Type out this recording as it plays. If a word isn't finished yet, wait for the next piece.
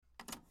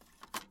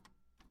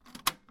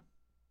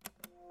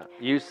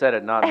You said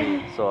it, not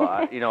me. So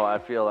I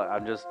feel like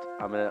I'm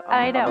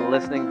I know. I'm a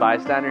listening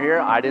bystander here.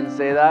 I didn't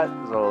say that.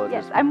 So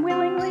Yes, just, I'm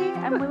willingly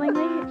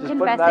just confessing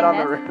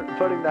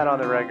putting that on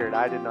the record.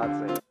 I did not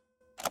say it.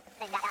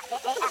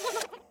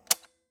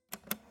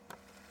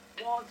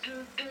 1, 2,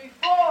 3,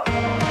 4.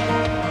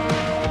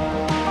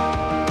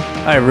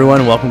 Hi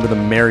everyone, welcome to the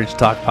Marriage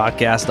Talk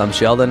Podcast. I'm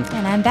Sheldon.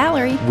 And I'm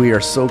Valerie. We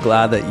are so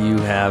glad that you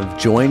have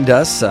joined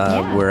us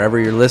wherever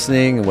you're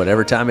listening,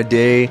 whatever time of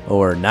day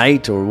or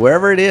night or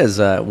wherever it is,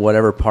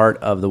 whatever part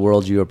of the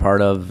world you are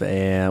part of.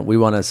 And we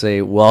want to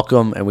say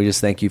welcome, and we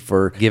just thank you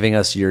for giving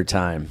us your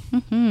time.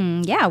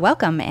 Mm-hmm. Yeah,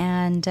 welcome.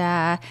 And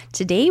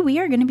today we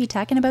are going to be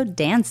talking about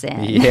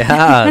dancing.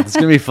 Yeah, it's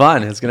going to be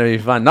fun. It's going to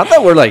be fun. Not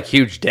that we're like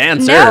huge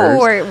dancers. No,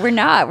 we're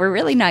not. We're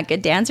really not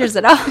good dancers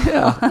at all.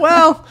 Yeah,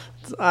 well...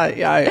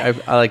 I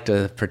like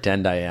to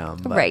pretend I am,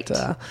 but, right?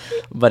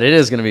 But it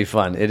is going to be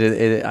fun.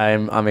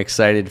 I'm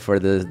excited for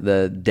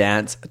the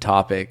dance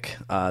topic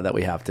that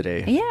we have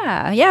today.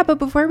 Yeah. But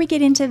before we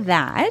get into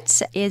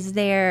that, is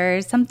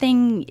there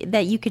something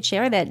that you could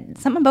share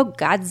something about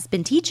God's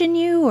been teaching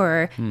you,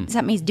 or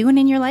something He's doing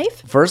in your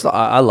life? First,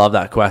 I love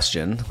that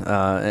question,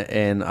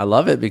 and I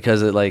love it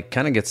because it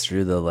kind of gets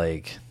through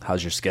the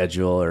how's your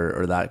schedule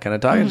or that kind of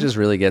talk. Mm-hmm. It just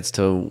really gets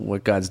to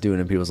what God's doing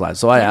in people's lives.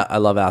 So I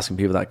love asking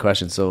people that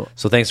question. So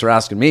thanks for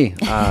asking me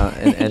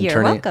and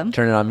You're welcome.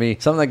 Turning on me.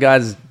 Something that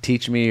God's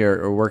teaching me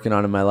or working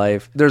on in my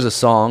life. There's a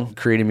song,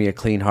 Creating Me a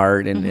Clean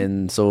Heart.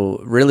 And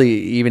so really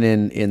even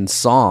in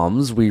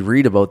Psalms, we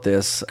read about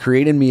this,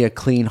 creating me a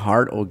clean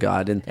heart, O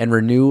God, and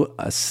renew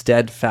a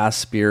steadfast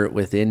spirit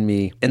within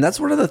me. And that's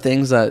one of the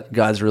things that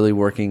God's really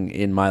working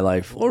in my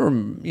life, or,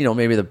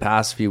 maybe the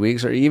past few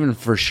weeks, or even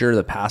for sure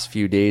the past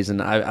few days.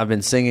 And I've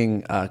been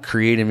singing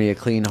Creating Me a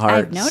Clean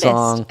Heart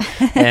song.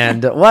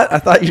 And I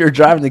thought you were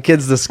driving the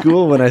kids to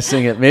school when I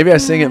sing it. Maybe I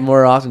sing it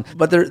more often.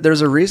 But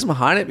there's a reason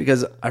behind it,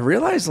 because I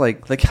realize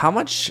like how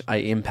much I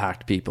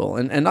impact people.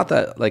 And not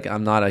that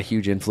I'm not a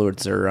huge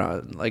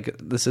influencer.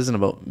 This isn't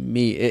about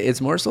me.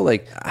 It's more so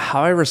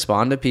how I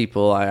respond to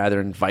people. I either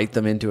invite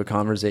them into a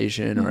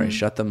conversation, or I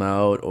shut them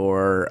out,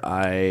 or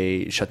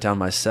I shut down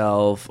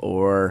myself,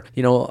 or,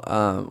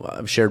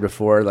 I've shared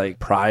before,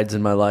 prides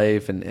in my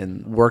life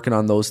and working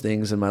on those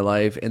things in my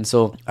life. And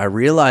so I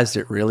realized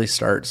it really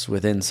starts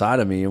within inside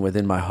of me and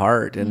within my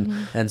heart.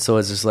 And so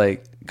it's just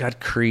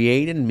God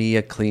created me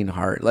a clean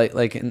heart.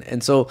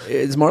 And so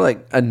it's more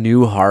like a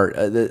new heart,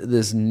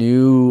 this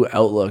new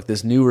outlook,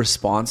 this new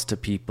response to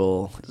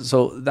people.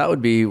 So that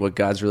would be what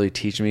God's really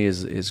teaching me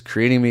is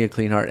creating me a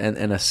clean heart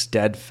and a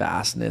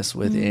steadfastness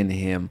within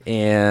Him.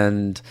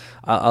 And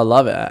I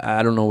love it.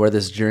 I don't know where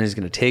this journey is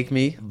going to take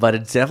me, but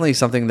it's definitely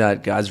something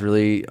that God's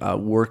really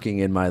working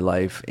in my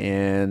life.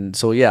 And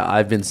so,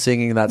 I've been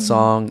singing that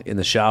song in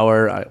the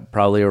shower,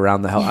 probably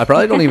around the house. I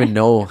probably don't even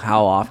know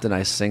how often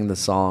I sing the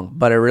song,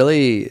 but I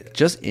really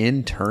just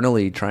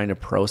internally trying to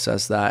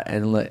process that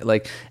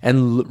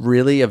and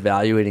really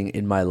evaluating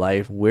in my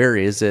life, where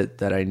is it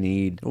that I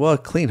need a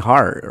clean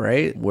heart,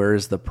 right?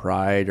 Where's the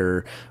pride,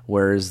 or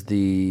where's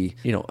the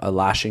a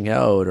lashing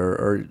out,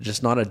 or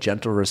just not a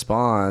gentle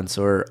response,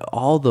 or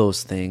all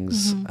those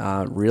things.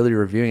 Really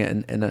reviewing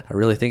it, and I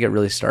really think it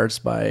really starts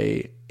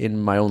by in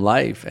my own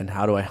life, and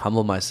how do I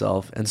humble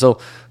myself. And so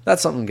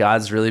that's something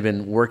God's really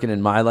been working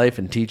in my life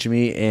and teaching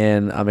me,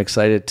 and I'm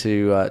excited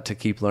to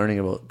keep learning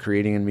about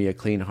creating in me a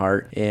clean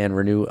heart and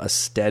renew a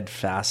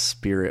steadfast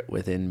spirit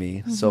within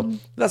me. So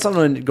that's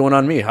something going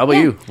on me. How about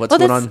you? What's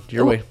going on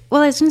your way?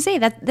 Well, I was going to say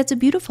that's a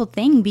beautiful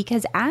thing,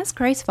 because as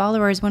Christ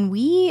followers, when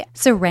we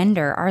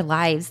surrender our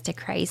lives to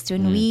Christ,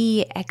 when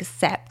we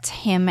accept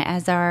Him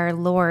as our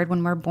Lord,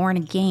 when we're born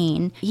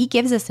again, He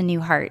gives us a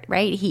new heart,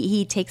 right?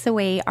 He takes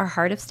away our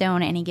heart of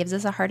stone and He gives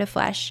us a heart of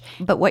flesh.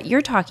 But what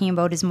you're talking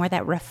about is more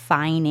that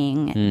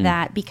refining,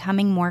 that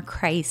becoming more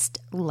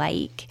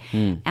Christ-like,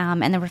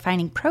 and the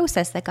refining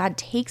process that God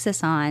takes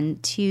us on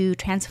to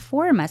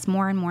transform us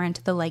more and more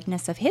into the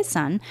likeness of His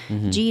Son,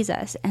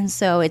 Jesus. And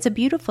so it's a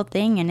beautiful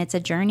thing, and it's a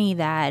journey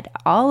that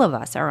all of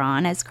us are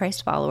on as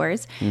Christ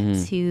followers,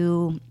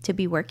 to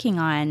be working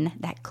on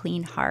that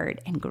clean heart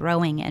and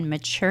growing and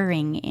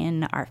maturing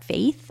in our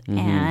faith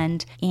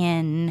and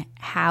in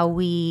how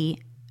we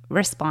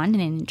respond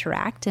and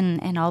interact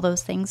and all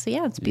those things. So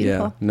it's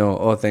beautiful. Yeah. No.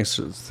 Oh, thanks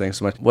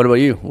so much. What about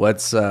you?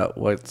 What's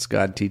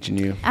God teaching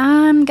you?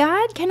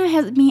 God kind of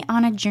has me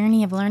on a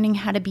journey of learning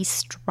how to be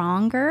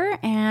stronger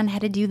and how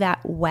to do that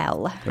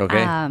well.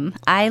 Okay.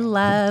 I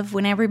love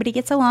when everybody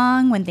gets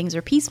along, when things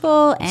are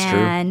peaceful,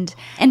 and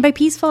by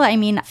peaceful I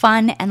mean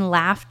fun and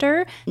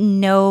laughter,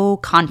 no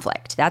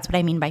conflict. That's what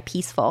I mean by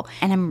peaceful.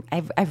 And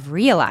I've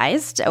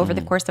realized over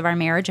the course of our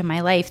marriage and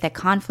my life that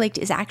conflict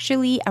is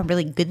actually a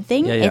really good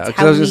thing. Yeah. It's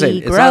how we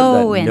it's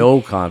grow. Not that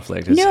no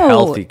conflict. It's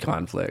healthy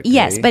conflict.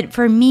 Yes, but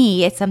for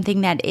me, it's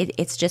something that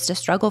it's just a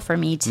struggle for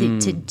me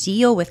to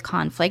deal with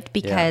conflict,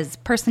 because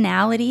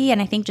personality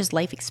and I think just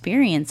life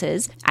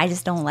experiences, I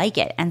just don't like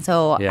it. And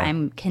so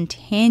I'm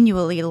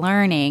continually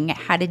learning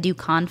how to do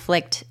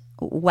conflict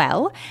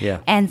well. Yeah.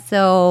 And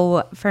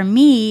so for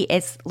me,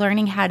 it's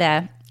learning how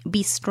to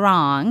be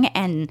strong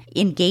and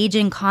engage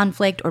in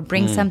conflict or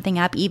bring something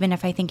up, even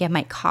if I think it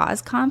might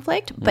cause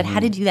conflict, but how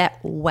to do that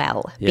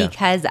well,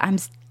 because I'm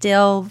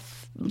still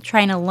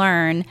trying to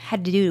learn how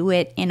to do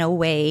it in a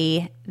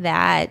way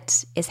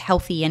that is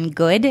healthy and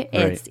good.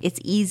 It's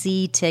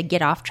easy to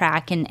get off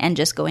track and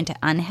just go into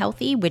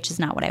unhealthy, which is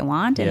not what I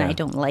want, and I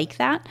don't like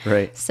that.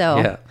 Right.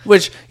 So,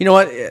 which, you know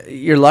what,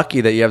 you're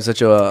lucky that you have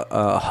such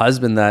a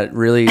husband that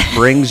really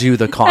brings you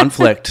the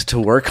conflict to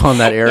work on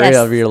that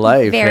area of your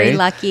life. Very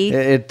lucky.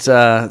 It's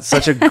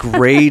such a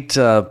great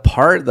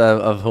part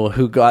of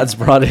who God's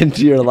brought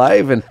into your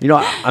life, and you know,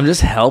 I'm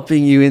just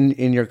helping you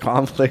in your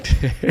conflict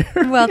here.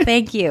 Well,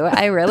 thank you.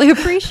 I really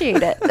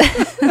appreciate it.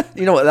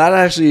 You know, that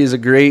actually is a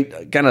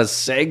great kind of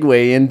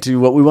segue into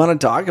what we want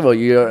to talk about.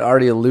 You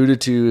already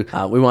alluded to,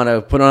 we want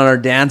to put on our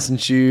dancing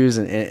shoes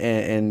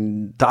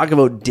and talk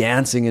about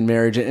dancing in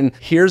marriage. And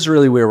here's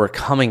really where we're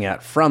coming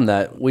at from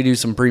that. We do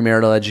some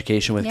premarital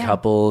education with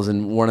couples.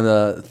 And one of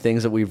the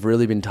things that we've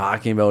really been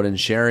talking about and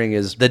sharing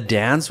is the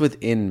dance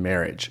within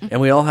marriage.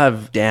 And we all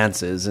have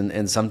dances.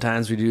 And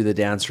sometimes we do the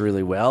dance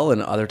really well,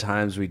 and other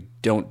times we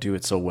don't do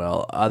it so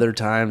well. Other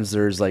times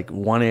there's like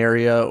one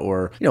area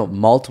or, you know,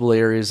 multiple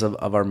areas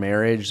of our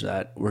marriage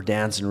that we're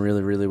dancing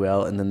really, really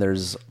well. And then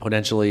there's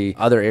potentially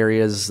other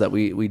areas that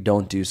we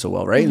don't do so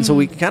well, right? And so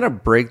we can kind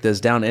of break this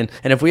down. And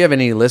if we have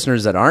any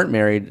listeners that aren't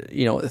married,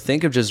 you know,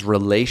 think of just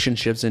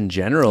relationships in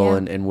general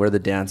and where the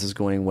dance is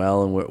going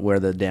well and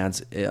where the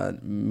dance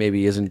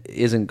maybe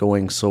isn't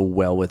going so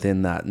well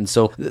within that. And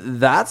so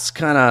that's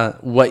kind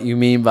of what you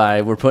mean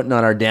by we're putting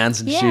on our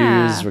dancing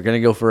shoes. We're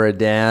going to go for a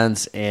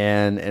dance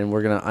and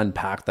we're going to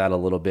unpack that a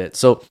little bit.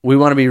 So we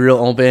want to be real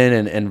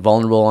open and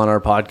vulnerable on our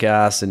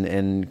podcast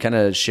and kind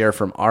of share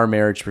from our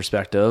marriage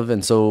perspective.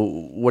 And so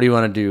what do you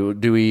want to do?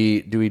 Do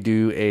we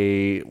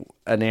do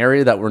an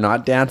area that we're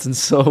not dancing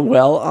so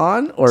well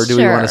on, or do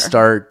we want to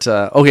start?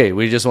 Okay,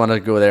 we just want to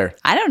go there.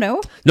 I don't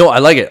know. No, I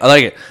like it.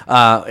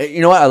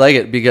 You know what? I like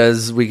it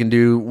because we can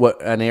do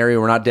an area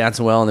we're not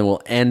dancing well, and then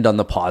we'll end on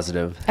the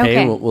positive.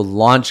 Okay, we'll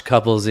launch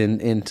couples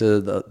into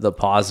the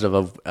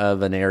positive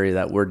of an area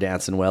that we're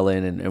dancing well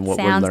in and what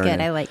we're learning. Sounds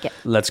good. I like it.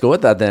 Let's go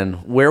with that then.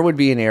 Where would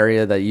be an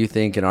area that you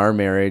think in our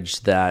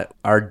marriage that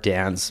our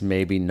dance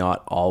maybe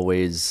not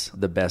always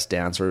the best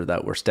dance, or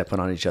that we're stepping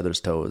on each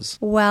other's toes?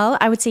 Well,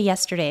 I would say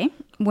yesterday,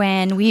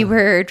 when we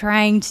were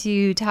trying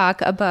to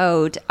talk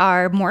about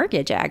our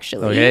mortgage,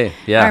 actually. Okay,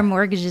 yeah. Our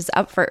mortgage is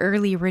up for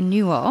early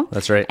renewal.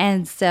 That's right.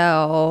 And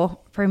so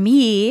for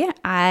me,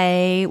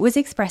 I was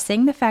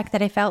expressing the fact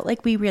that I felt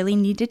like we really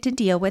needed to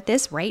deal with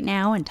this right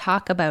now and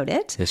talk about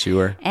it. Yes, you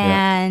were.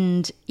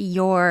 And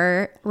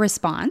your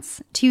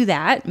response to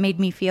that made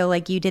me feel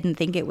like you didn't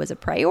think it was a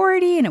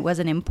priority and it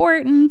wasn't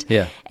important.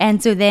 Yeah.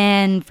 And so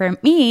then for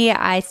me,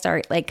 I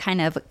start like kind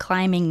of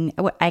climbing,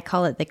 what I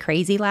call it the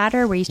crazy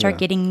ladder, where you start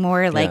getting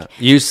more like...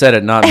 You said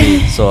it, not me.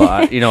 So,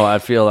 I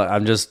feel like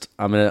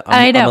I'm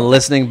a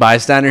listening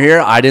bystander here.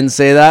 I didn't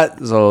say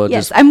that. So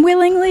yes, I'm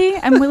willingly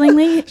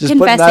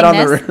just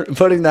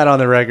putting that on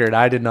the record.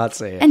 I did not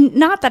say it. And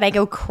not that I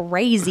go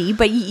crazy,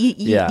 but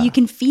you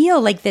can feel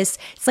like this,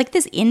 it's like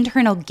this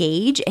internal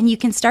gauge, and you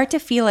can start to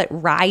feel it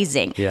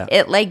rising. Yeah.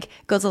 It like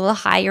goes a little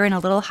higher and a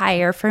little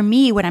higher for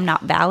me when I'm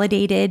not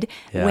validated,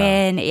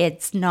 when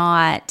it's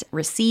not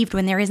received,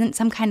 when there isn't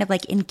some kind of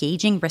like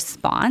engaging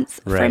response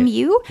from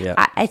you.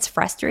 Yeah. It's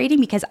frustrating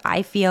because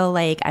I feel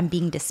like I'm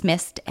being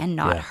dismissed and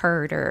not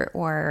heard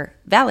or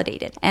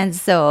validated. And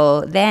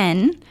so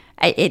then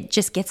it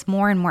just gets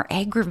more and more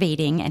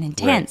aggravating and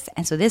intense. Right.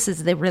 And so this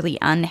is the really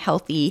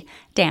unhealthy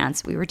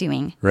dance we were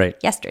doing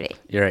yesterday.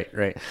 You're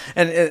right.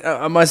 And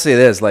I must say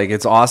this, like,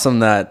 it's awesome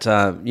that,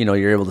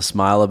 you're able to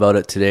smile about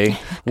it today.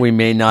 We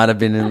may not have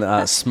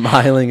been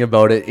smiling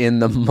about it in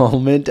the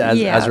moment as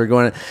we're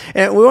going.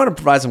 And we want to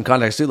provide some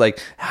context too, like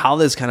how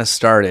this kind of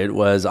started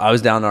was I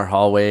was down our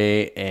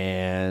hallway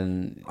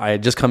and I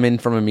had just come in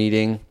from a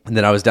meeting, and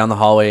then I was down the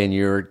hallway and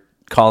you were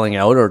calling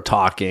out or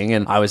talking,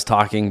 and I was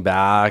talking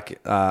back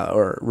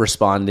or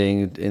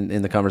responding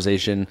in the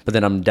conversation, but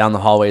then I'm down the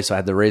hallway, so I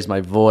had to raise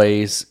my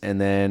voice,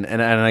 and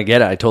I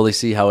get it. I totally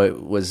see how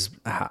it was,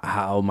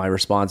 how my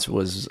response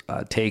was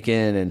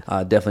taken,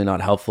 and definitely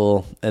not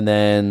helpful. And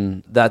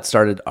then that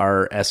started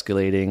our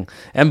escalating,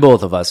 and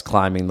both of us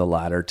climbing the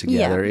ladder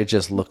together. It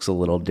just looks a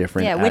little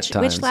different. Yeah, which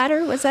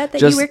ladder was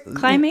that you were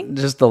climbing?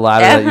 Just the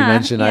ladder that you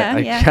mentioned.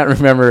 I can't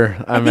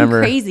remember. I remember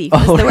crazy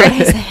was the word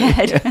I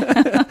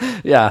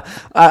said. Yeah.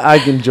 I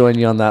can join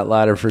you on that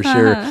ladder for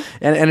sure.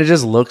 And it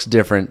just looks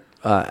different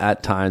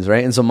at times,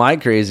 right? And so my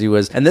crazy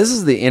was, and this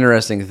is the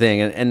interesting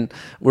thing, and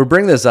we're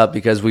bringing this up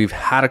because we've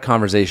had a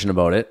conversation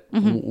about it.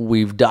 Mm-hmm.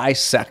 We've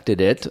dissected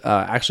it.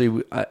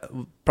 Actually,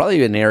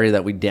 probably an area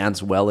that we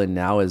dance well in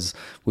now is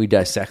we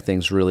dissect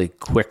things really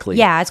quickly.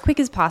 Yeah, as quick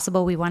as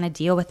possible. We want to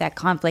deal with that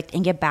conflict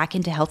and get back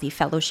into healthy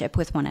fellowship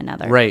with one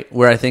another. Right.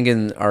 Where I think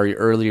in our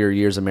earlier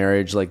years of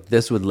marriage, like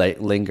this would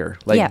linger.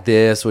 Like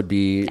this would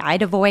be...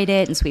 I'd avoid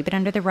it and sweep it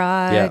under the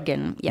rug.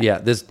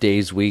 This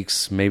days,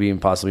 weeks, maybe even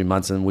possibly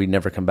months, and we'd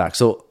never come back.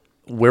 So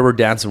where we're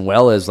dancing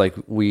well is like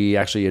we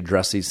actually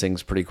address these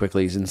things pretty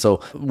quickly. And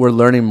so we're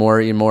learning more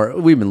and more.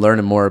 We've been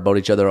learning more about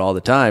each other all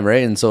the time,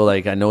 right? And so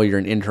like I know you're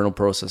an internal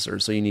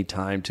processor, so you need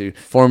time to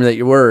formulate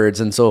your words.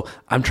 And so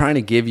I'm trying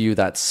to give you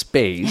that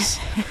space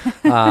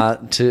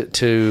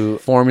to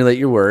formulate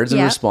your words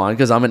and respond,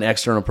 because I'm an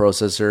external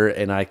processor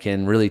and I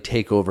can really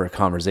take over a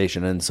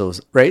conversation. And so,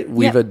 right,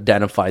 we've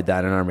identified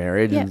that in our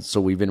marriage. And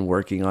so we've been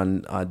working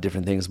on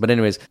different things. But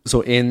anyways,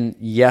 so in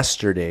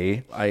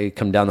yesterday, I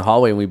come down the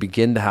hallway and we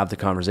begin to have the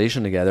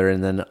conversation together.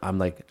 And then I'm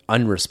like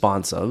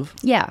unresponsive,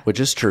 which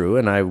is true.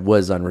 And I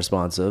was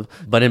unresponsive.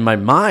 But in my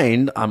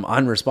mind, I'm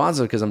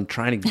unresponsive because I'm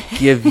trying to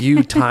give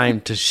you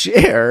time to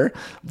share.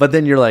 But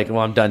then you're like, well,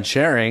 I'm done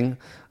sharing.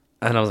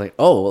 And I was like,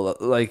 oh,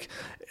 like,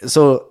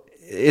 so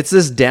it's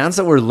this dance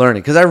that we're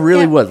learning. Because I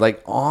really was,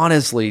 like,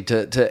 honestly,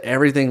 to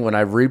everything, when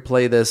I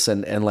replay this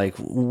and like,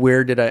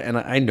 where did and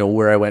I know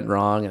where I went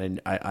wrong,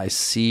 and I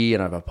see,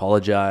 and I've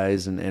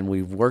apologized, and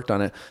we've worked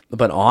on it.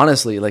 But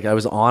honestly, like, I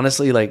was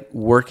honestly, like,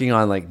 working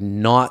on, like,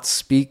 not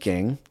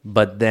speaking,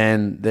 but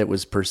then that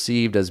was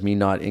perceived as me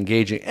not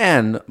engaging.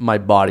 And my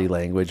body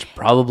language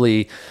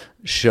probably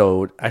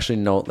showed, actually,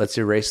 no, let's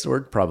erase the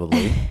word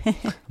probably.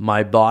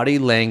 My body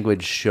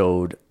language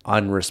showed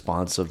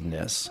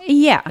unresponsiveness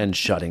and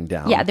shutting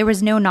down. Yeah, there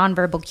was no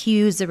nonverbal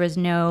cues. There was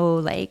no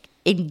like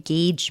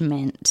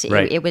engagement.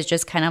 It was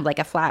just kind of like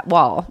a flat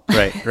wall.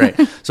 Right.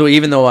 So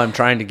even though I'm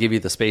trying to give you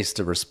the space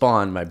to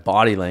respond, my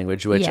body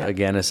language, which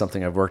again is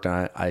something I've worked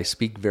on, I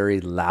speak very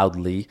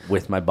loudly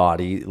with my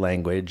body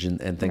language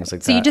and things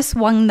like that. So you just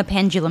swung the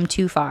pendulum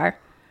too far.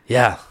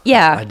 Yeah.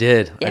 I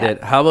did.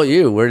 How about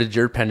you? Where did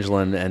your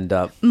pendulum end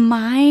up?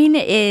 Mine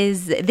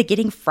is the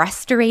getting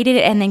frustrated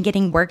and then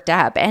getting worked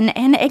up.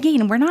 And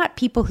again, we're not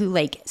people who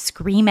like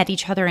scream at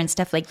each other and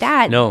stuff like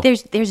that. No.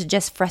 There's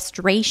just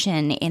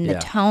frustration in the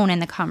tone and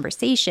the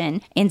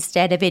conversation.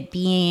 Instead of it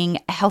being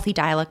a healthy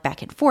dialogue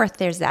back and forth,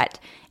 there's that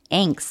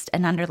angst,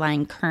 an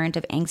underlying current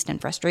of angst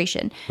and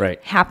frustration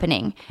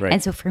happening. Right.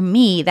 And so for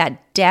me,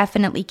 that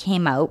definitely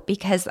came out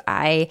because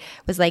I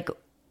was like,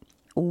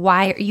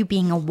 why are you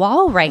being a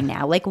wall right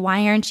now? Like,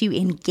 why aren't you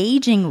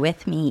engaging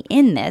with me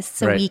in this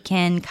so we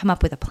can come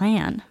up with a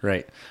plan?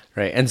 Right.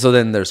 And so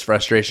then there's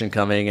frustration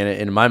coming. And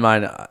in my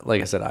mind,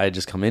 like I said, I had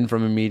just come in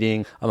from a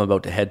meeting. I'm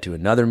about to head to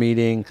another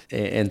meeting.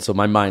 And so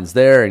my mind's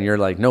there. And you're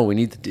like, no, we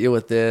need to deal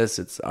with this.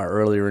 It's our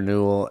early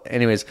renewal.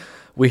 Anyways,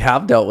 we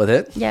have dealt with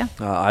it. Yeah.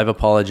 I've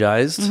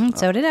apologized.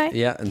 So did I.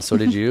 And so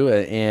did you.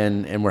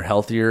 And we're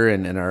healthier,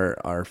 and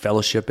our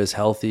fellowship is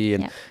healthy.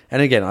 And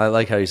again, I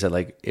like how you said,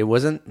 like, it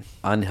wasn't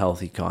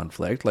unhealthy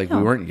conflict. Like,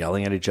 we weren't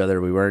yelling at each other.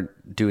 We weren't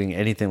doing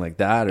anything like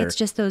that. It's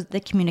just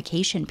the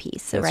communication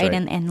piece, right?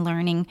 And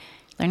learning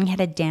how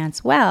to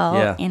dance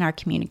well in our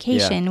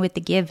communication with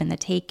the give and the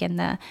take and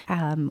the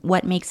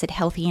what makes it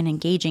healthy and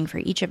engaging for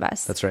each of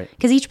us. That's right.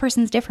 Because each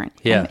person's different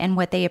and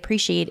what they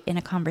appreciate in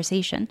a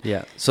conversation.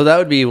 Yeah. So that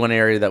would be one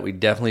area that we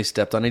definitely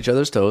stepped on each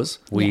other's toes.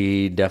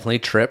 We definitely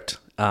tripped.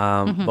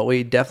 But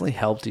we definitely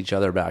helped each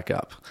other back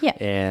up. Yeah.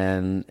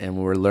 And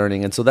we're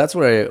learning. And so that's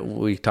what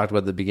we talked about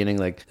at the beginning.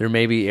 Like, there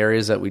may be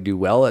areas that we do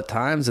well at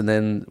times, and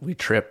then we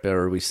trip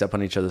or we step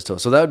on each other's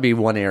toes. So that would be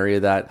one area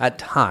that at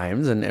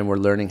times, and we're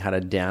learning how to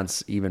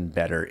dance even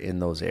better in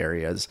those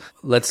areas.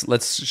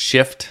 Let's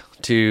shift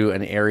to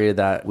an area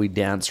that we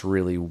dance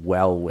really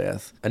well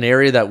with. An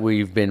area that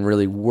we've been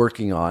really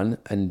working on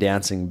and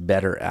dancing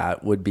better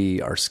at would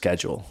be our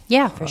schedule.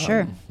 Yeah, for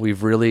sure.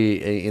 We've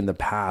really, in the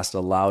past,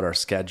 allowed our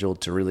schedule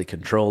to really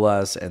control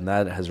us, and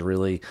that has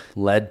really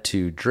led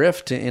to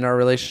drift in our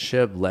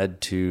relationship, led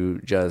to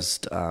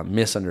just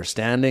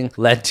misunderstanding,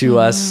 led to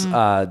us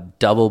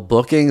double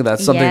booking.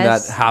 That's something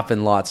that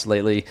happened lots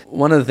lately.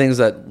 One of the things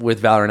that with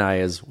Valerie and I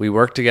is we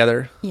work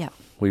together. Yeah.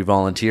 We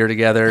volunteer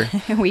together.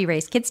 We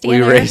raise kids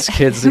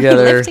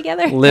together.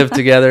 We live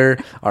together.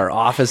 Our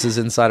office is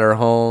inside our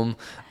home.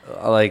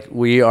 Like,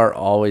 we are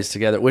always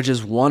together, which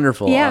is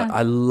wonderful. Yeah.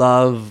 I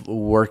love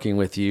working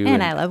with you.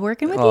 And I love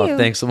working with you. Oh,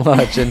 thanks so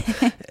much. And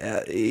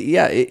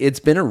it's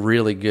been a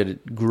really good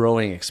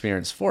growing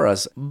experience for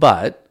us.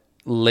 But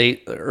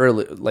lately,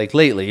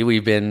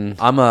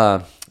 I'm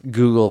a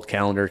Google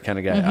Calendar kind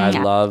of guy. I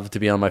love to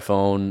be on my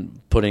phone,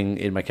 putting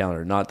in my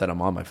calendar. Not that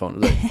I'm on my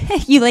phone.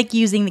 You like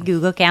using the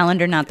Google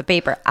Calendar, not the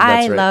paper.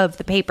 I love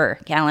the paper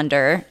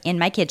calendar in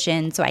my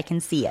kitchen so I can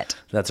see it.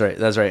 That's right.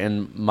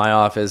 And my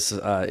office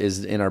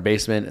is in our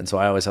basement, and so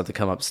I always have to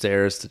come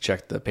upstairs to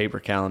check the paper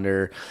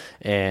calendar.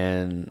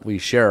 And we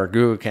share our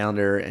Google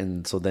Calendar,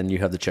 and so then you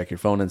have to check your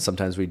phone, and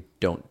sometimes we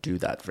don't do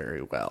that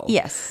very well.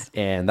 Yes.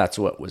 And that's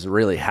what was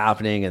really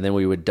happening. And then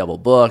we would double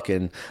book,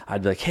 and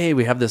I'd be like, hey,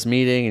 we have this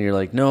meeting, and you're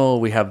like, no,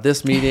 we have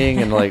this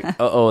meeting, and like,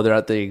 they're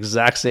at the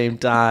exact same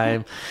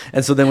time.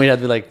 And so then we'd have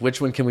to be like, which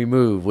one can we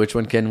move? Which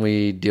one can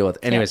we deal with?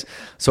 Anyways,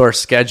 so our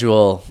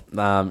schedule,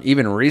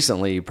 even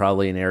recently,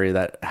 probably an area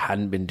that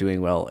hadn't been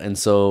doing well. And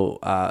so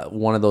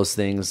one of those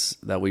things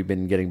that we've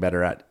been getting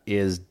better at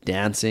is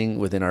dancing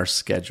within our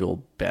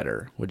schedule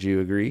better. Would you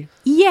agree?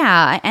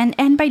 Yeah,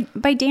 and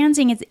by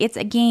dancing,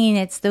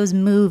 it's those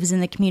moves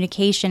and the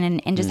communication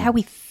and just how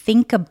we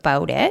think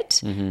about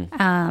it.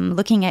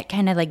 Looking at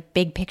kind of like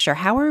big picture,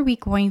 how are we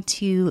going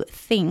to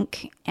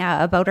think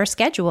about our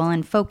schedule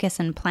and focus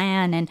and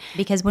plan? And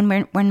because when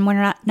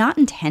we're not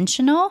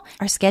intentional,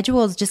 our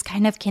schedules just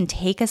kind of can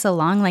take us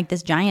along like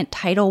this giant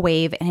tidal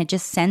wave, and it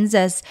just sends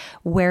us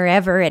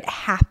wherever it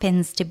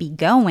happens to be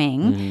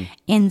going,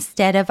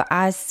 instead of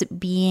us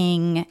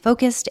being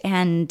focused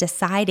and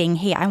deciding,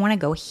 hey, I want to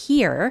go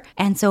here,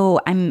 and so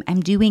I'm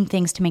doing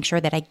things to make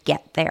sure that I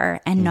get there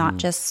and not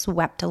just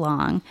swept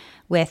along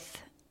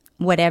with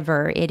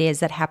whatever it is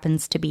that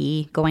happens to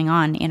be going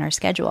on in our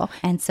schedule.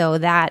 And so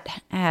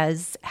that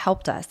has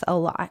helped us a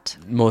lot.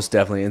 Most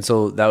definitely. And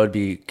so that would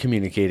be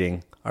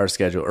communicating our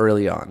schedule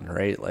early on,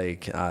 right?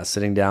 Like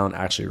sitting down,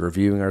 actually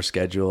reviewing our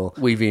schedule.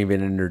 We've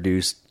even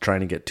introduced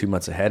trying to get 2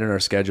 months ahead in our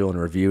schedule and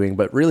reviewing,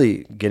 but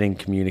really getting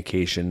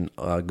communication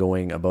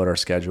going about our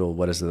schedule.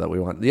 What is it that we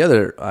want? The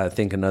other, I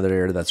think another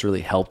area that's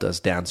really helped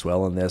us dance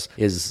well in this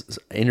is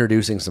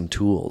introducing some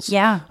tools.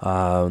 Yeah.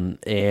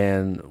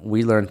 And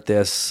we learned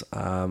this.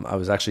 I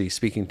was actually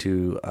speaking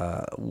to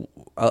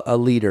a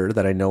leader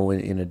that I know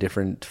in a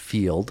different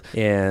field,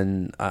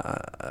 and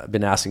I've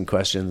been asking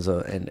questions,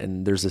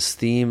 and there's this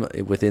theme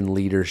within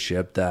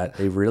leadership that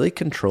they really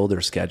control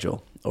their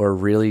schedule, or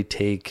really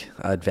take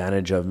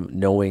advantage of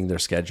knowing their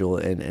schedule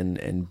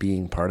and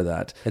being part of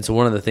that. And so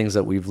one of the things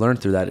that we've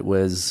learned through that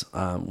was,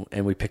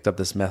 and we picked up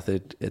this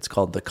method, it's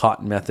called the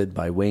Cotton Method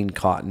by Wayne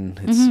Cotton.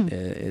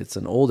 It's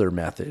an older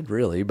method,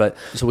 really, but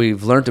so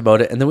we've learned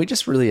about it, and then we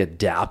just really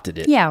adapted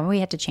it. Yeah, we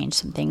had to change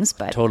some things,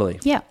 but totally.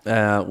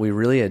 Yeah. We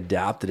really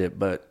adapted it,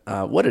 but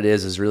what it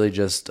is really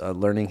just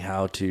learning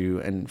how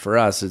to, and for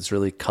us, it's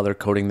really color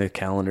coding the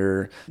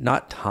calendar,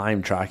 not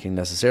time tracking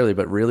necessarily,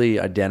 but really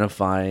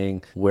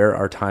identifying where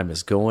our time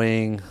is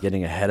going,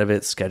 getting ahead of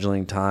it,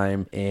 scheduling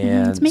time,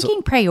 and it's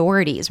making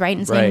priorities, right?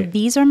 And saying,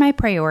 these are my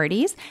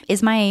priorities.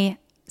 Is my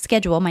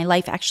schedule, my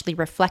life actually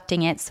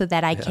reflecting it so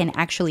that I can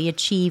actually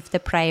achieve the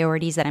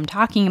priorities that I'm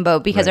talking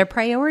about? Because our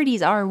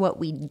priorities are what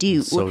we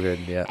do. So good,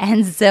 yeah.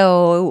 And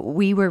so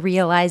we were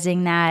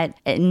realizing that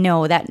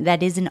no,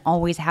 that isn't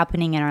always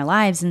happening in our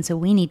lives, and so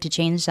we need to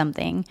change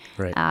something.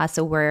 Right.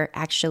 So we're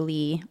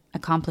actually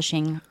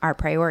accomplishing our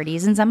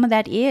priorities. And some of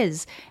that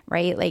is,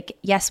 right? Like,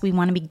 yes, we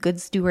want to be good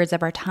stewards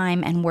of our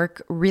time and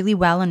work really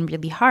well and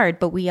really hard,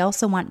 but we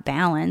also want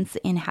balance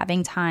in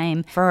having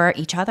time for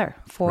each other,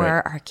 for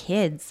our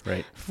kids,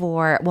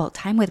 for,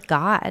 time with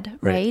God,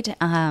 right?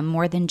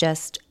 More than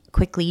just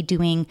quickly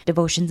doing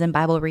devotions and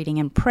Bible reading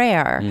and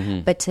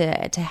prayer, but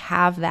to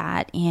have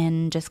that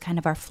in just kind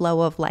of our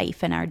flow of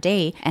life in our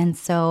day. And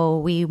so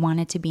we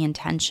wanted to be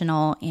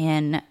intentional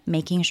in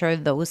making sure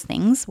those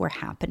things were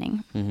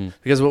happening.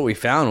 Because what we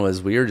found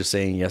was we were just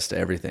saying yes to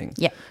everything.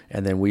 Yeah.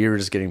 And then we were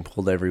just getting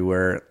pulled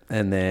everywhere.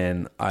 And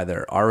then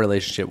either our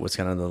relationship was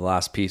kind of the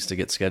last piece to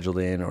get scheduled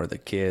in, or the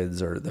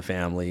kids or the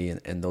family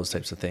and those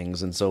types of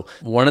things. And so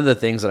one of the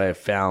things that I have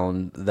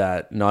found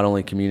that not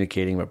only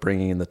communicating, but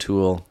bringing in the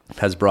tool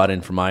has brought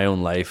in for my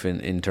own life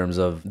in terms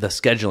of the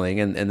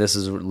scheduling, and this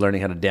is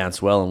learning how to dance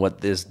well, and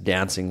what this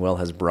dancing well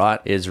has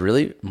brought is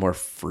really more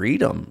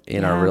freedom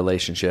in our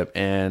relationship.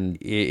 And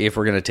if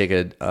we're going to take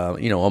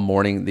a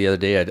morning, the other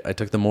day I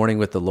took the morning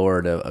with the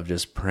Lord of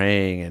just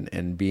praying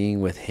and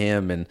being with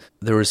him, and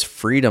there was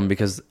freedom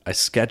because I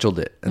scheduled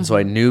it. And so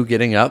I knew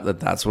getting up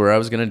that's where I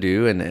was going to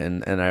do,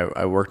 and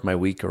I worked my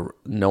week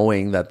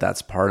knowing that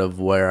that's part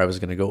of where I was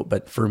going to go.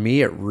 But for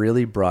me, it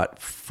really brought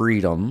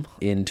freedom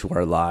into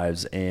our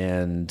lives,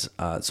 and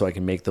so I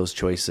can make those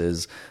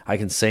choices. I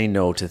can say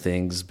no to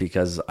things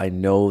because I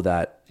know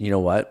that, you know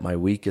what, my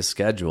week is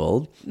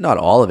scheduled. Not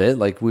all of it.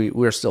 Like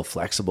we're still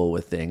flexible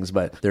with things,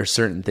 but there's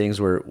certain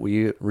things where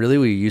we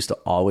used to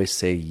always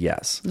say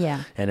yes.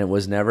 Yeah. And it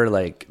was never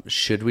like,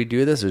 should we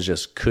do this? It was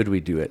just, could we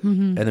do it?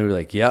 And then we were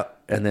like, yep.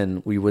 And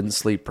then we wouldn't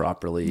sleep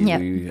properly. Yep.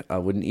 We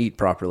wouldn't eat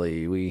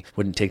properly. We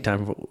wouldn't take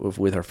time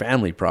with our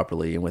family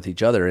properly and with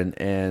each other.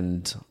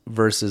 And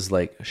versus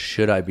like,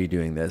 should I be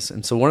doing this?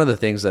 And so one of the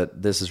things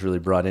that this has really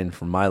brought in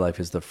from my life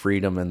is the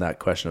freedom and that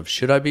question of,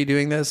 should I be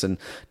doing this? And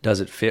does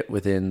it fit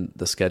within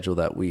the schedule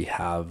that we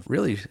have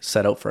really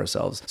set out for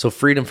ourselves? So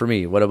freedom for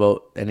me. What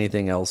about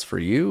anything else for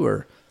you,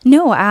 or?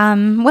 No,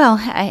 well,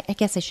 I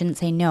guess I shouldn't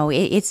say no.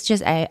 It's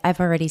just,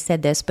 I've already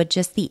said this, but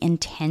just the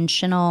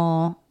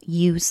intentional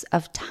use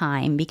of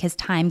time, because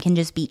time can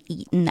just be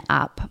eaten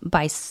up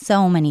by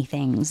so many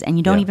things, and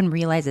you don't even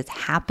realize it's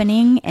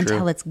happening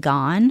until it's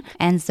gone.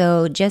 And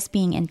so just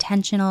being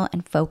intentional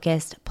and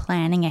focused,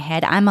 planning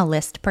ahead. I'm a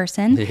list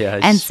person.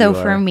 And so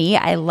for me,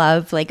 I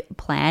love like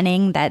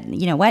planning that,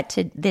 you know what,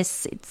 to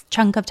this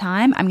chunk of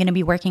time, I'm going to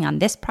be working on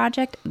this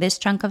project. This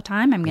chunk of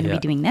time, I'm going to be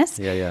doing this.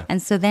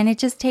 And so then it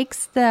just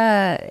takes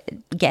the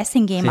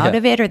guessing game out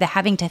of it, or the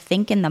having to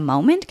think in the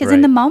moment. Because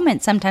in the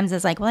moment, sometimes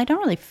it's like, well, I don't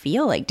really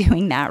feel like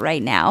doing that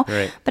right now.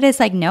 But it's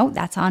like, no,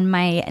 that's on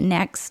my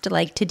next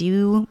like to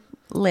do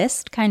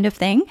list kind of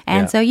thing.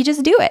 And Yeah. so you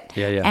just do it.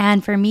 Yeah, yeah.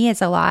 And for me,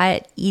 it's a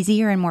lot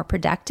easier and more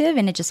productive,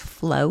 and it just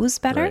flows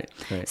better.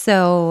 Right.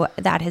 So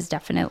that has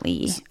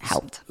definitely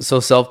helped. So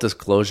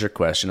self-disclosure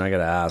question, I got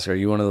to ask, are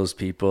you one of those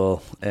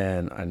people,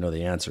 and I know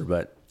the answer,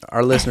 but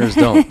our listeners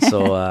don't.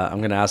 So I'm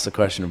going to ask the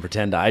question and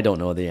pretend I don't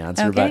know the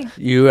answer. Okay. But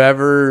you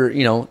ever,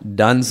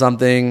 done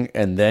something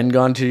and then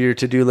gone to your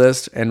to-do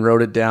list and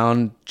wrote it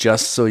down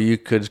just so you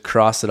could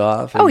cross it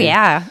off? Oh,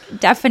 yeah,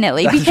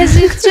 definitely. Because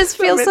it just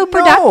feels so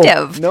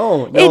productive.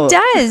 No. It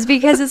does,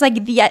 because it's like,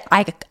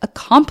 I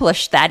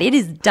accomplished that. It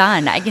is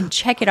done. I can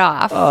check it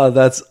off. Oh,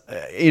 that's,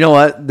 you know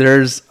what?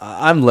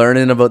 I'm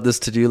learning about this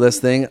to-do list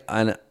thing,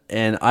 and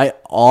I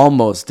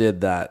almost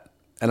did that.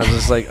 And I was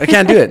just like, I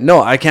can't do it.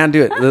 No, I can't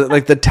do it.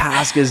 Like, the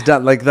task is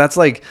done. Like, that's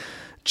like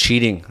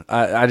cheating.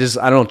 I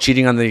don't know,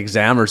 cheating on the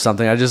exam or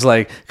something. I just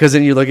like, because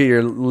then you look at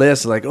your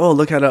list like, oh,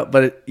 look at it,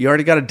 but you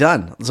already got it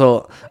done.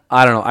 So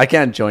I don't know. I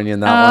can't join you in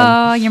that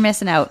one. Oh, you're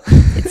missing out.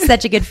 It's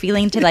such a good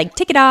feeling to like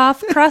tick it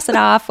off, cross it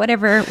off,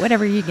 whatever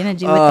you're going to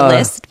do with the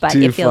list, but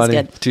it feels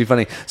good. Too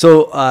funny.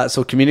 So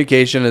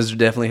communication has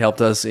definitely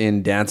helped us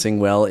in dancing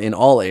well in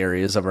all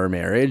areas of our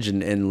marriage,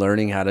 and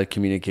learning how to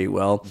communicate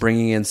well,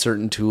 bringing in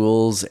certain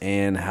tools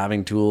and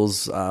having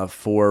tools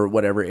for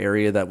whatever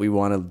area that we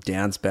want to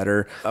dance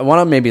better. I want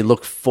to maybe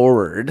look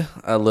forward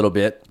a little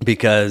bit,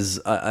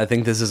 because I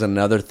think this is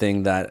another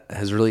thing that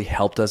has really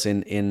helped us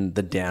in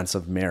the dance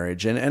of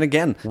marriage. And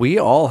again, we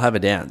all have a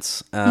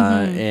dance,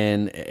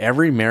 and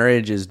every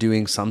marriage is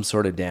doing some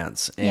sort of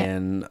dance.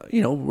 And,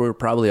 we're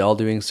probably all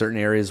doing certain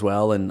areas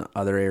well and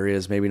other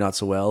areas maybe not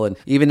so well. And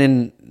even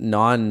in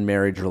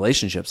non-marriage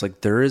relationships,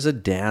 like, there is a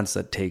dance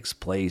that takes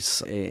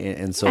place.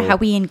 And so how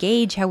we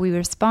engage, how we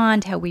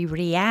respond, how we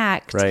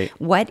react, right.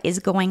 What is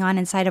going on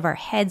inside of our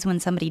heads when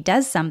somebody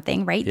does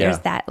something, right? Yeah. There's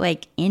that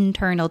like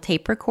internal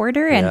tape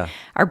recorder, and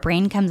our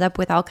brain comes up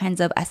with all kinds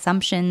of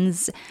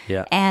assumptions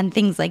and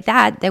things like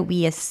that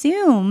we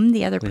assume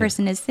the other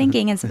person is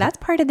thinking. And so that's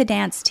part of the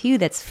dance too,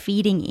 that's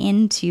feeding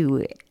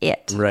into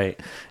it. Right.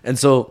 And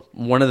so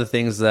one of the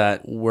things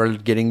that we're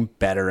getting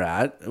better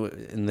at,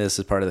 and this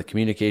is part of the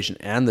communication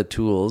and the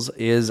tools,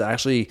 is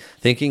actually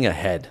thinking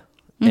ahead.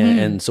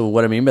 And so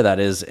what I mean by that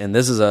is, and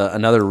this is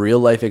another real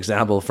life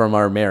example from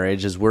our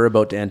marriage, is we're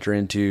about to enter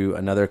into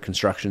another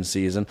construction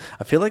season.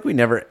 I feel like we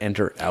never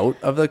enter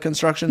out of the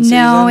construction season.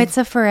 No, it's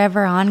a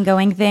forever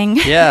ongoing thing.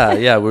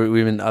 Yeah.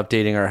 We've been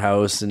updating our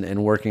house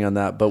and working on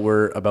that, but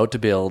we're about to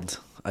build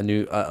a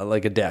new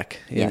like a deck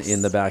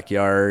in the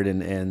backyard,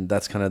 and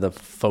that's kind of the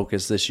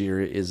focus this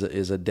year is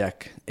a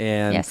deck,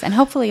 and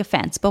hopefully a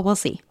fence, but we'll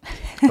see.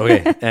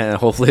 Okay, and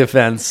hopefully a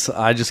fence.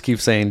 I just keep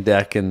saying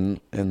deck, and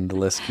the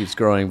list keeps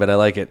growing, but I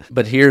like it.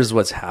 But here's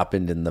what's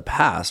happened in the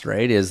past,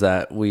 right? Is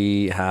that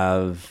we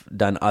have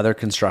done other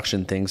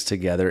construction things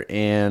together,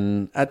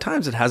 and at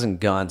times it hasn't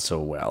gone so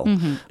well.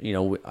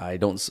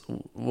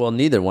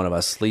 Neither one of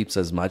us sleeps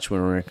as much when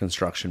we're in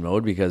construction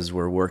mode, because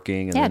we're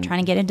working and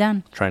trying to get it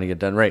done,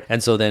 right.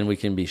 And so then we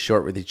can be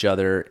short with each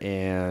other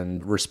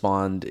and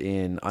respond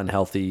in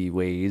unhealthy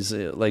ways,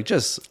 like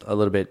just a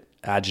little bit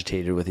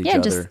agitated with each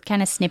other. Just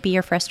kind of snippy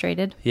or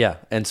frustrated. Yeah.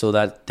 And so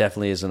that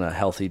definitely isn't a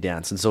healthy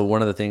dance. And so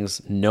one of the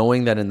things,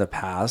 knowing that in the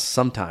past,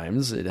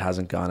 sometimes it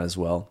hasn't gone as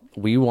well,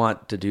 we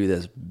want to do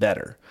this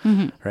better,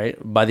 right?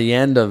 By the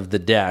end of the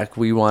deck,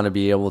 we want to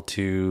be able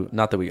to,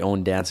 not that we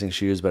own dancing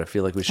shoes, but I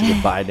feel like we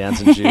should buy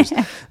dancing shoes,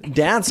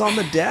 dance on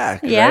the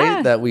deck,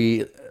 right? That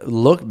we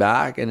look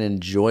back and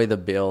enjoy the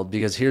build.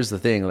 Because here's the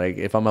thing, like,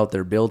 if I'm out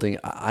there building,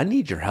 I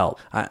need your help.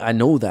 I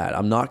know that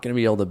I'm not going to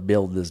be able to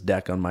build this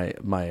deck on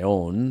my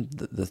own,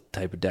 the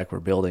type of deck we're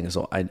building.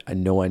 So I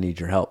know I need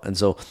your help. And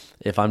so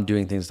if I'm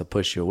doing things to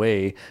push you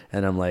away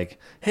and I'm like,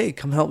 hey,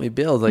 come help me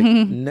build, like,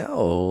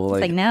 no,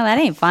 like, no, that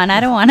ain't fun. I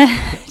don't want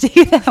to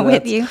do that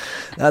with you.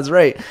 That's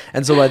right.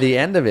 And so by the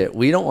end of it,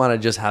 we don't want to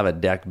just have a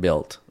deck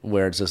built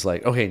where it's just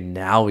like, okay,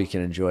 now we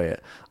can enjoy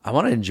it. I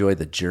want to enjoy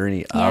the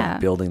journey of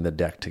building the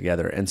deck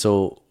together. And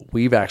so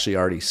we've actually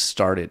already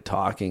started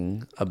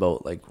talking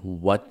about, like,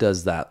 what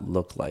does that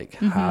look like?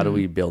 How do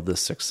we build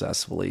this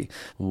successfully?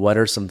 What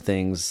are some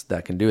things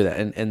that can do that?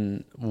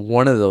 And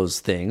one of those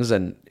things,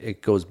 and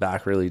it goes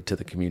back really to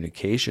the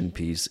communication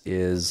piece,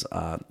 is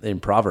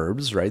in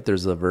Proverbs, right?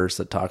 There's a verse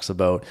that talks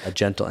about a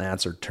gentle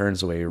answer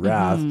turns away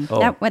wrath.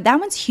 That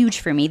one's huge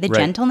for me, the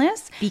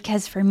gentleness,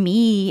 because for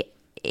me,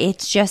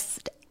 it's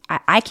just,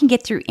 I can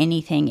get through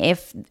anything.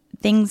 If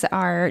things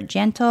are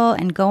gentle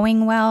and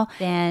going well,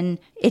 then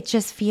it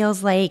just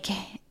feels like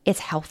it's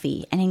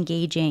healthy and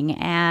engaging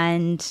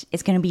and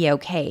it's going to be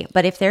okay.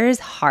 But if there is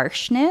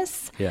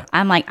harshness,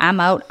 I'm like, I'm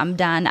out, I'm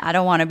done. I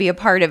don't want to be a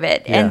part of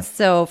it. And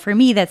so for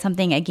me, that's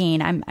something,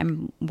 again,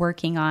 I'm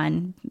working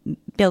on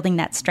building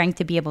that strength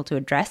to be able to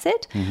address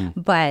it.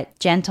 But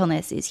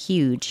gentleness is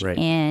huge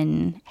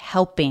in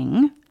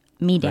helping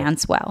me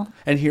dance well.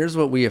 And here's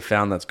what we have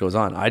found that goes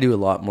on. I do a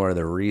lot more of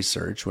the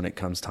research when it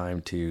comes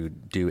time to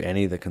do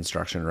any of the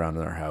construction around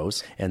our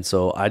house. And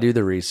so I do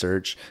the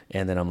research,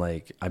 and then I'm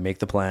like, I make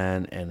the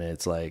plan, and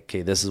it's like,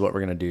 okay, this is what we're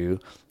going to do.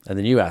 And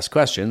then you ask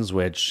questions,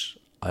 which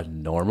a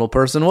normal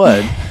person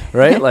would,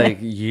 right? Like,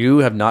 you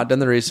have not done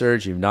the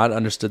research, you've not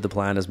understood the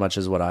plan as much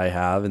as what I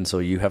have, and so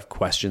you have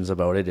questions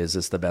about it. Is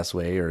this the best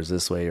way, or is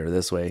this way, or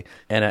this way?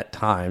 And at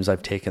times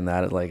I've taken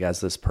that like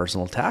as this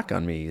personal attack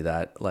on me,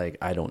 that like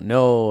I don't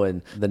know,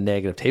 and the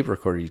negative tape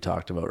recorder you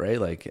talked about, right?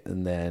 Like,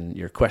 and then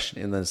you're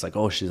questioning, and then it's like,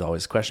 oh, she's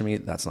always questioning me.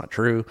 That's not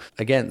true.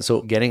 Again,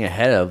 so getting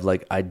ahead of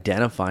like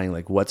identifying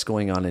like what's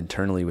going on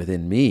internally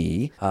within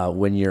me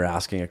when you're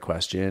asking a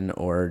question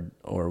or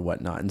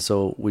whatnot. And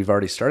so we've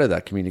already started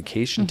that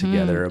communication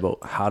together about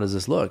how does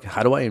this look?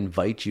 How do I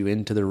invite you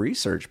into the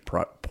research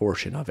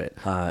portion of it?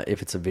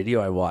 If it's a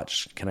video I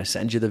watched, can I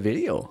send you the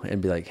video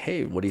and be like,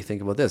 hey, what do you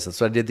think about this?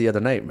 That's what I did the other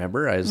night.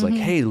 Remember? I was like,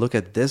 hey, look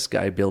at this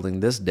guy building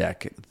this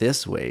deck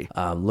this way.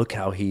 Look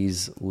how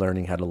he's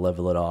learning how to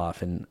level it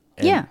off. And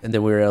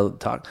then we were able to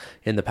talk.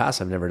 In the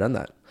past, I've never done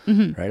that.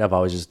 Right. I've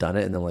always just done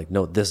it. And then like,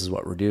 no, this is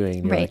what we're doing.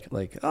 And you're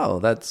like, oh,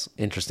 that's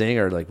interesting.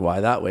 Or like,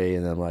 why that way?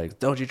 And I'm like,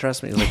 don't you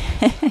trust me?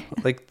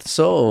 Like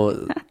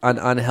so an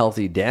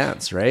unhealthy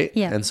dance. Right.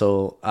 Yeah. And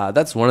so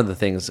that's one of the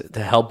things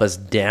to help us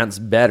dance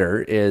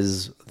better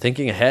is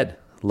thinking ahead,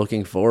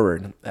 looking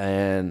forward,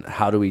 and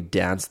how do we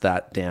dance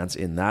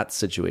in that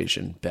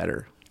situation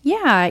better?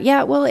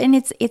 Yeah. Well, and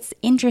it's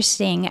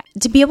interesting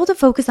to be able to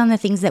focus on the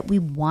things that we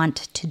want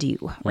to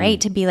do, right?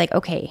 To be like,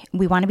 okay,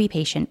 we want to be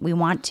patient. We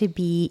want to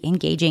be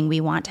engaging.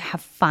 We want to have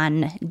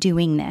fun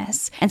doing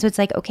this. And so it's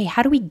like, okay,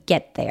 how do we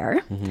get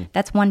there?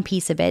 That's one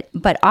piece of it.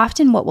 But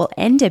often what we'll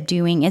end up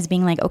doing is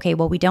being like, okay,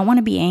 well, we don't want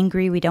to be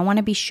angry. We don't want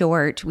to be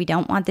short. We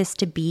don't want this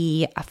to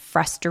be a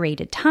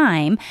frustrated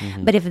time.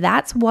 But if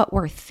that's what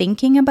we're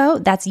thinking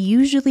about, that's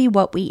usually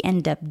what we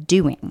end up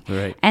doing.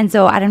 Right. And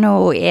so I don't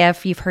know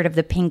if you've heard of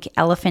the pink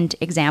elephant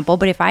example,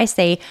 but if I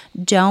say,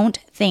 don't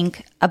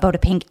think about a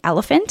pink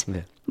elephant,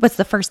 what's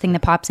the first thing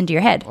that pops into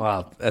your head?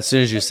 Wow. As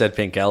soon as you said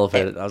pink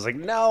elephant, I was like,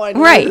 no, I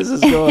know where this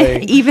is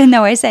going. Even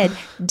though I said,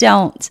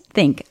 don't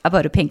think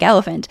about a pink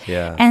elephant.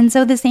 Yeah. And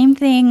so the same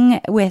thing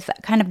with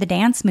kind of the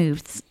dance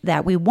moves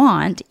that we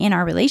want in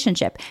our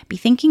relationship. Be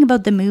thinking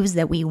about the moves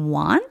that we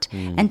want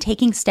and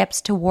taking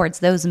steps towards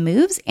those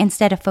moves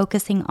instead of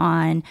focusing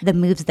on the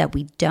moves that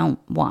we don't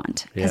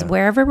want. Because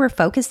wherever we're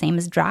focused, same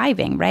as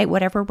driving, right?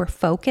 Whatever we're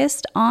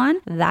focused on,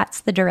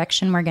 that's the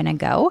direction we're going to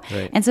go.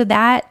 Right. And so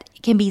that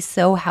can be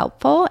so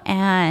helpful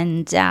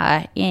and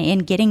in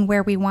getting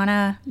where we want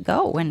to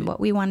go and what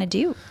we want to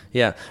do.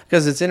 Yeah,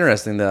 because it's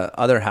interesting. The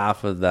other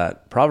half of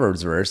that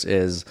Proverbs verse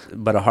is,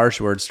 but a harsh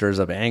word stirs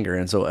up anger.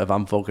 And so if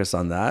I'm focused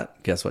on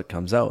that, guess what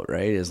comes out,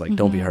 right? Is like,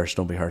 don't be harsh,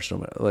 don't be harsh.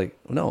 Don't be, like,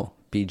 no,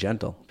 be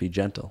gentle, be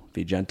gentle,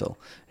 be gentle.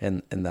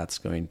 And that's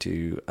going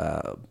to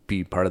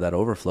be part of that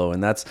overflow.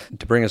 And that's,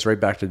 to bring us right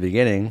back to the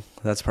beginning,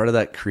 that's part of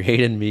that create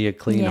in me a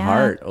clean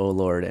heart, O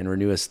Lord, and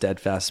renew a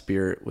steadfast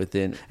spirit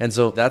within. And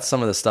so that's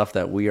some of the stuff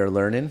that we are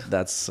learning.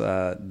 That's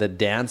the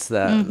dance,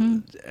 that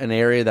an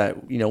area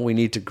that, we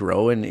need to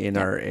grow in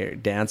our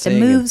dancing.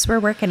 The moves we're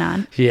working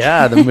on.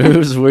 Yeah, the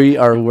moves we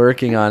are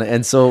working on.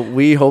 And so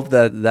we hope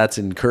that that's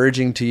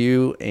encouraging to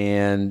you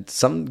and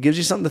gives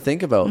you something to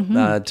think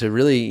about, to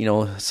really,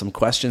 some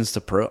questions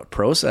to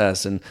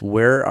process. And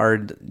where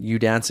are you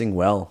dancing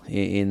well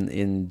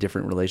in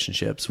different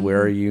relationships?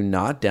 Where are you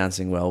not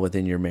dancing well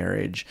within your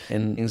marriage?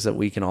 And things that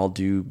we can all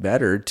do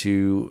better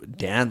to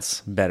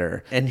dance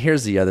better. And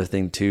here's the other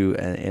thing too,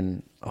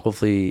 and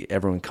hopefully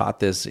everyone caught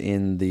this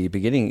in the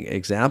beginning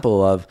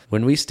example of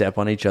when we step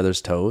on each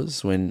other's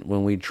toes,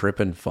 when we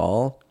trip and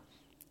fall,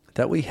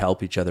 that we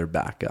help each other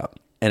back up.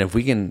 And if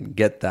we can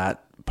get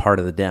that part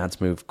of the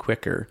dance move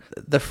quicker,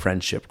 the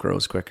friendship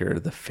grows quicker,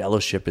 the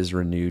fellowship is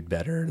renewed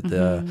better,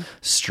 the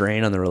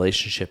strain on the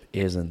relationship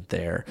isn't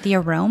there. The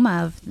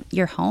aroma of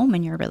your home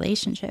and your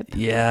relationship.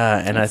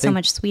 Yeah. And I think so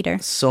much sweeter.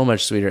 So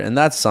much sweeter. And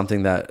that's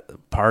something that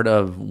part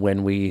of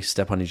when we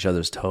step on each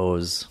other's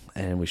toes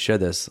and we share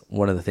this,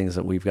 one of the things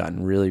that we've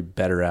gotten really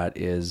better at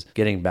is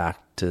getting back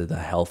to the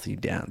healthy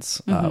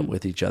dance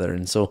with each other.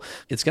 And so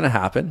it's going to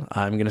happen.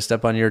 I'm going to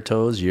step on your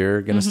toes.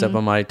 You're going to step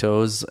on my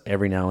toes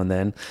every now and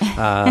then.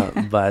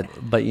 But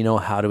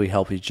how do we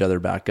help each other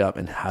back up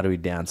and how do we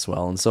dance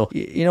well? And so,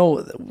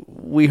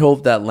 we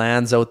hope that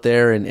lands out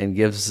there and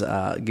gives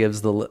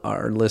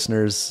our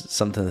listeners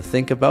something to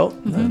think about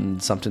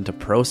and something to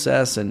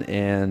process.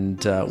 And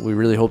we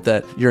really hope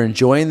that you're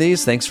enjoying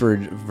these. Thanks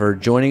for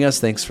joining us.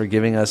 Thanks for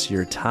giving us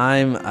your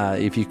time.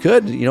 If you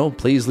could,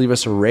 please leave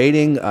us a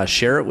rating,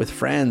 share it with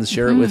friends,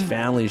 share it with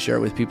family, share it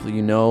with people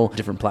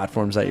different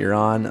platforms that you're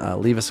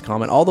on. Leave us a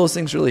comment. All those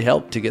things really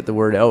help to get the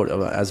word out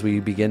as we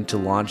begin to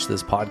launch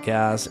this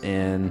podcast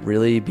and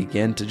really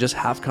begin to just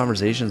have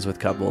conversations with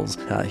couples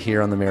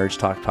here on the Marriage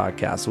Talk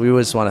podcast. We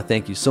just want to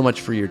thank you so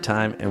much for your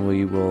time, and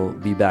we will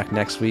be back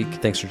next week.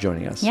 Thanks for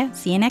joining us. Yeah,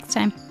 see you next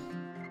time.